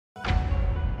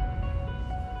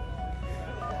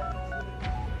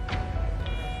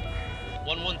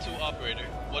912 operator,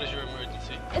 what is your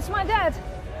emergency? It's my dad.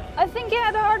 I think he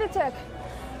had a heart attack.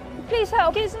 Please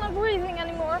help, he's not breathing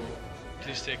anymore.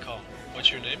 Please stay calm.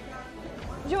 What's your name?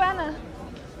 Joanna.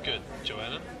 Good,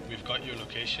 Joanna. We've got your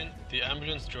location. The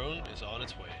ambulance drone is on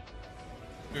its way.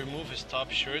 Remove his top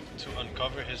shirt to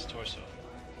uncover his torso.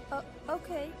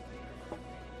 Okay.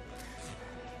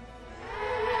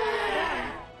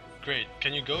 Great.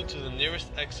 Can you go to the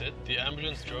nearest exit? The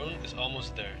ambulance drone is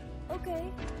almost there. Okay.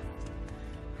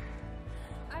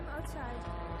 I'm outside.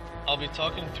 I'll be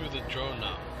talking through the drone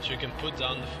now, so you can put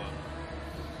down the phone.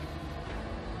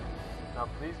 Now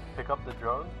please pick up the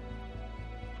drone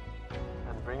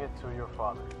and bring it to your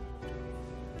father.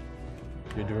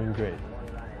 You're doing great.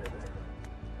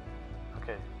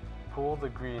 Okay, pull the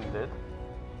green lid.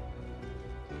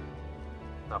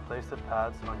 Now place the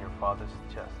pads on your father's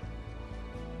chest.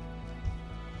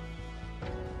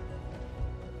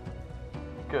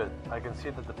 Good, I can see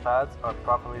that the pads are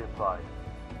properly applied.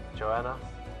 Joanna,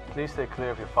 please stay clear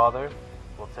of your father.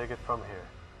 We'll take it from here.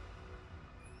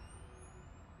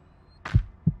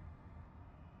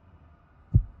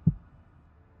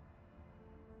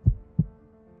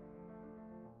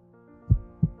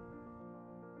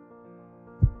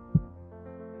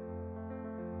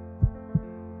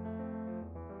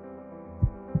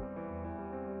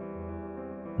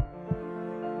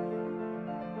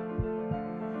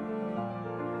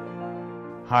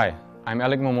 Hi, I'm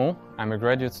Alec Momont. I'm a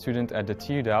graduate student at the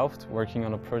TU Delft working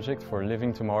on a project for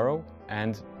Living Tomorrow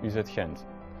and UZ Gent.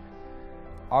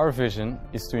 Our vision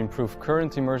is to improve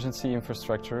current emergency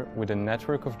infrastructure with a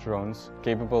network of drones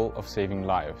capable of saving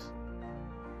lives.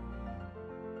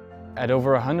 At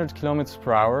over 100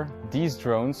 km/h, these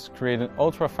drones create an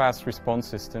ultra-fast response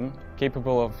system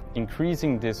capable of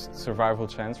increasing this survival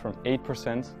chance from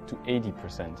 8% to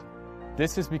 80%.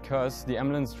 This is because the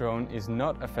ambulance drone is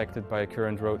not affected by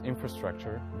current road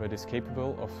infrastructure, but is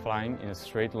capable of flying in a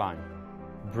straight line,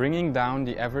 bringing down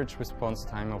the average response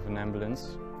time of an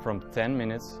ambulance from 10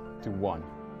 minutes to 1.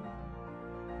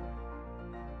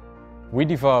 We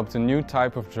developed a new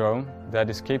type of drone that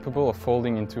is capable of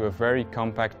folding into a very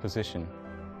compact position.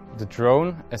 The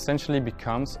drone essentially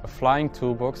becomes a flying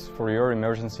toolbox for your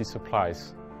emergency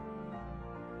supplies.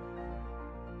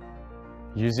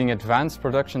 Using advanced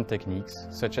production techniques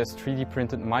such as 3D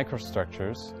printed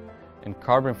microstructures and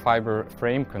carbon fiber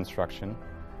frame construction,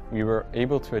 we were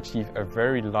able to achieve a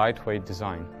very lightweight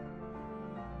design.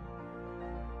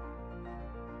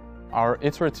 Our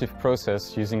iterative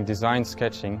process using design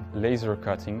sketching, laser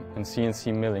cutting and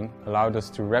CNC milling allowed us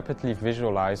to rapidly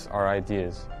visualize our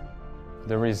ideas.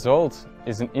 The result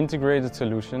is an integrated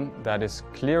solution that is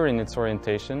clear in its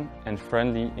orientation and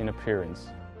friendly in appearance.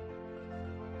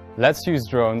 Let's use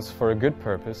drones for a good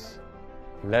purpose.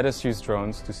 Let us use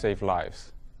drones to save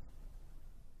lives.